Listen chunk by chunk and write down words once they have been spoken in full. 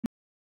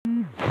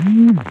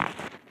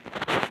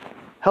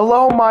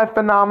Hello, my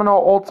phenomenal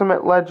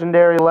ultimate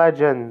legendary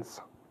legends.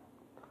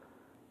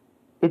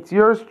 It's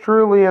yours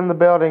truly in the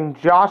building,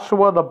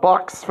 Joshua the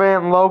Bucks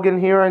fan Logan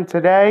here, and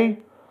today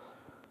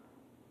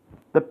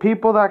the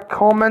people that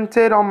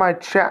commented on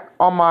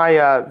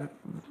my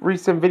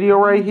recent video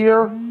right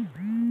here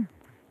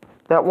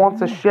that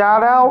wants a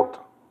shout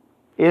out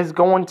is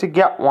going to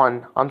get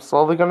one. I'm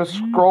slowly going to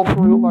scroll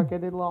through like I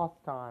did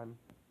last time.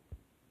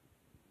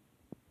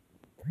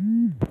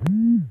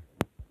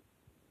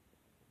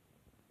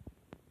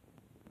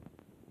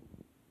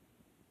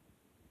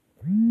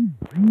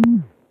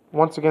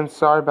 Once again,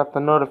 sorry about the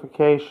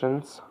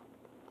notifications.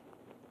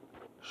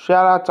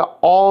 Shout out to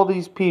all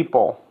these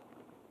people.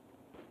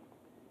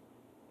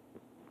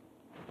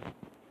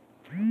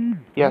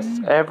 Yes,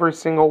 every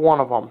single one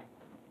of them.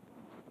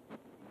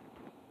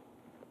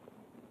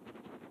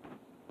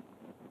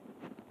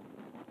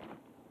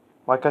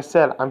 Like I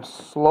said, I'm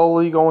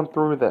slowly going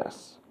through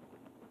this.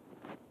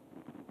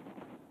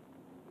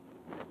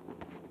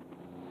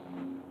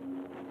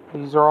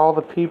 These are all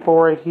the people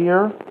right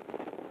here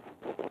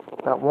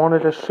that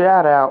wanted a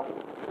shout out.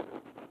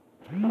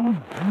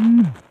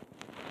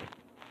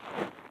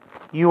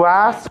 You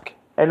ask,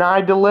 and I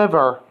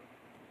deliver.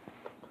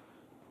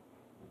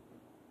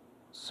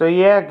 So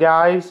yeah,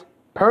 guys,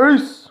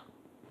 peace!